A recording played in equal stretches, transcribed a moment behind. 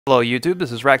Hello YouTube,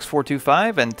 this is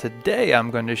Rax425 and today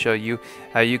I'm going to show you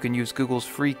how you can use Google's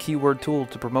free keyword tool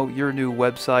to promote your new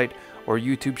website or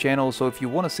YouTube channel. So if you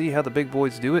want to see how the big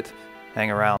boys do it,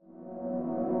 hang around.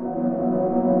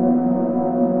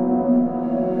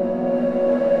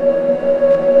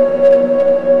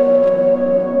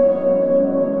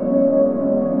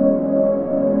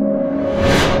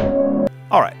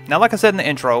 Alright, now like I said in the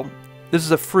intro, this is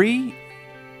a free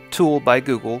tool by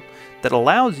Google that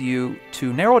allows you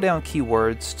to narrow down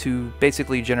keywords to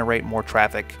basically generate more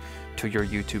traffic to your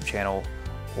YouTube channel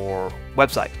or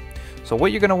website. So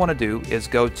what you're going to want to do is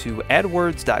go to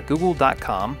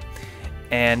adwords.google.com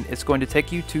and it's going to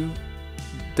take you to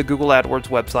the Google AdWords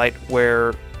website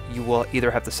where you will either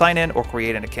have to sign in or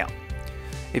create an account.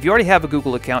 If you already have a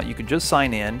Google account, you can just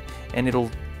sign in and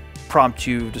it'll prompt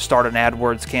you to start an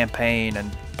AdWords campaign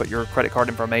and put your credit card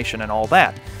information and all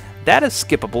that. That is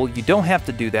skippable. You don't have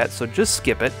to do that, so just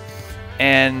skip it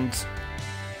and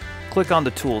click on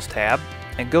the Tools tab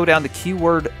and go down to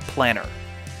Keyword Planner.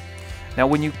 Now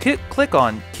when you click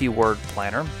on Keyword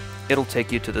Planner, it'll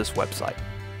take you to this website,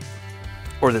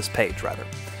 or this page rather.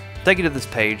 It'll take you to this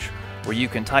page where you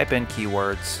can type in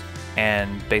keywords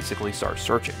and basically start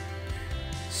searching.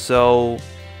 So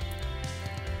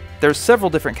there's several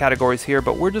different categories here,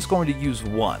 but we're just going to use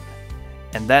one,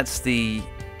 and that's the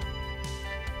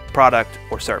product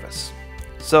or service.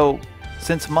 So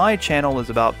since my channel is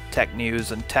about tech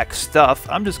news and tech stuff,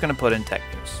 I'm just going to put in tech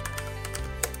news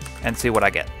and see what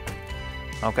I get.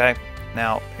 Okay,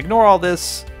 now ignore all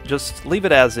this, just leave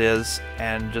it as is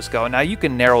and just go. Now you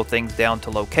can narrow things down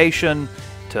to location,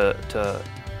 to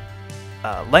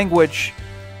language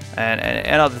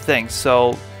and other things.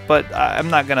 So but I'm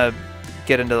not gonna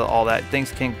get into all that.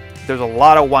 There's a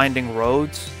lot of winding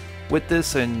roads with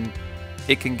this, and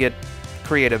it can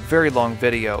create a very long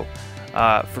video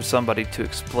for somebody to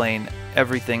explain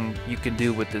everything you can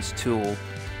do with this tool.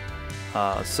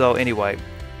 So anyway,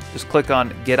 just click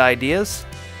on Get Ideas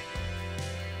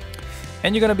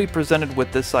and you're going to be presented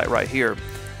with this site right here.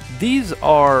 These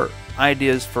are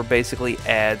ideas for basically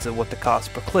ads and what the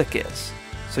cost per click is.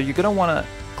 So you're going to want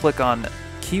to click on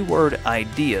Keyword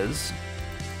Ideas,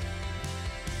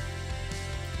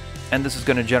 and this is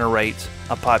going to generate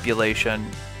a population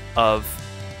of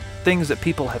things that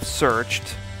people have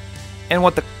searched and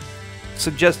what the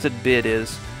suggested bid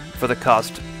is for the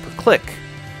cost per click.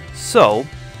 So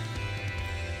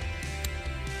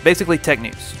basically tech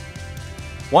news,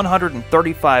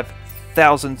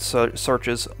 135,000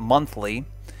 searches monthly,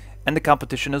 and the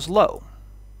competition is low,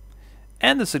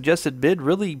 and the suggested bid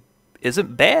really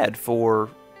isn't bad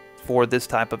for this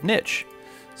type of niche.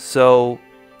 So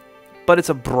but it's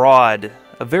a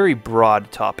very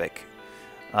broad topic.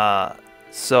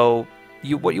 So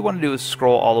what you want to do is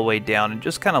scroll all the way down and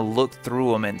just kind of look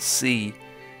through them and see,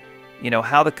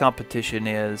 how the competition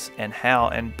is and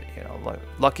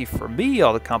lucky for me,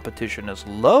 all the competition is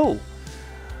low.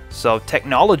 So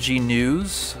technology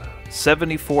news,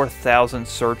 74,000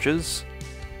 searches,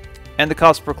 and the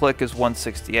cost per click is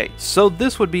 168. So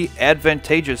this would be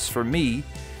advantageous for me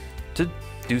to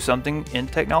do something in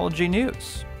technology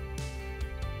news.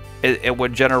 It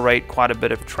would generate quite a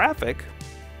bit of traffic.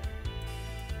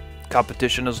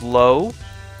 Competition is low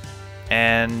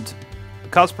and the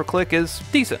cost per click is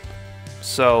decent.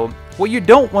 So what you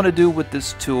don't want to do with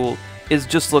this tool is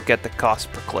just look at the cost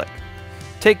per click.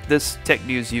 Take this Tech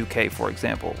News UK for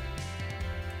example,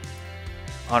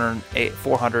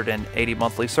 480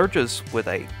 monthly searches with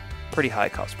a pretty high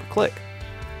cost per click.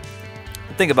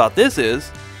 The thing about this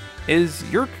is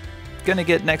you're going to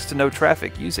get next to no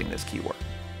traffic using this keyword.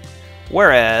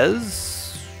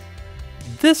 Whereas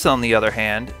this, on the other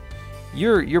hand,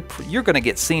 you're going to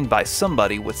get seen by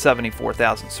somebody with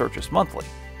 74,000 searches monthly.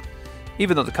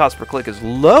 Even though the cost per click is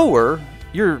lower,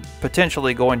 you're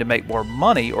potentially going to make more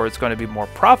money, or it's going to be more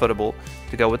profitable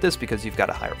to go with this because you've got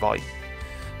a higher volume.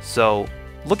 So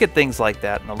look at things like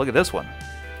that. Now look at this one.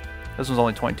 This one's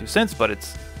only 22 cents, but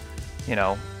it's,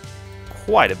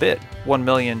 quite a bit.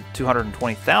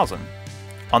 1,220,000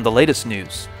 on the latest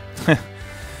news.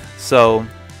 So,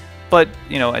 but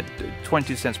at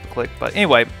 22 cents per click. But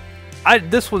anyway,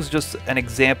 this was just an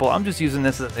example. I'm just using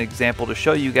this as an example to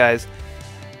show you guys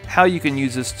how you can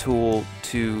use this tool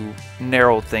to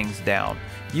narrow things down.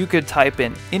 You could type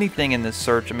in anything in this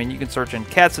search. I mean, you can search in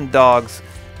cats and dogs,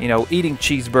 eating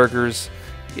cheeseburgers,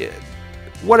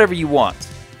 whatever you want.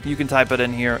 You can type it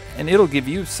in here and it'll give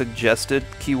you suggested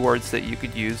keywords that you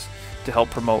could use to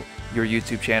help promote your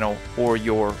YouTube channel or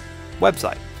your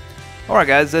website. Alright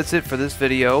guys, that's it for this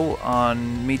video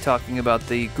on me talking about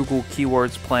the Google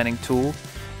Keywords Planning tool.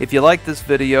 If you like this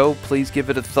video, please give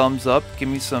it a thumbs up. Give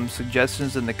me some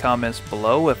suggestions in the comments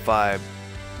below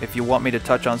if you want me to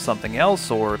touch on something else,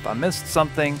 or if I missed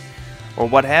something, or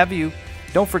what have you.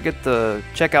 Don't forget to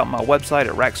check out my website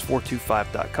at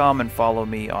rax425.com and follow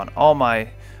me on all my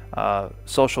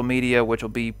social media, which will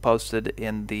be posted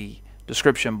in the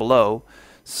description below.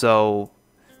 So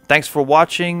thanks for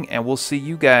watching, and we'll see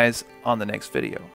you guys on the next video.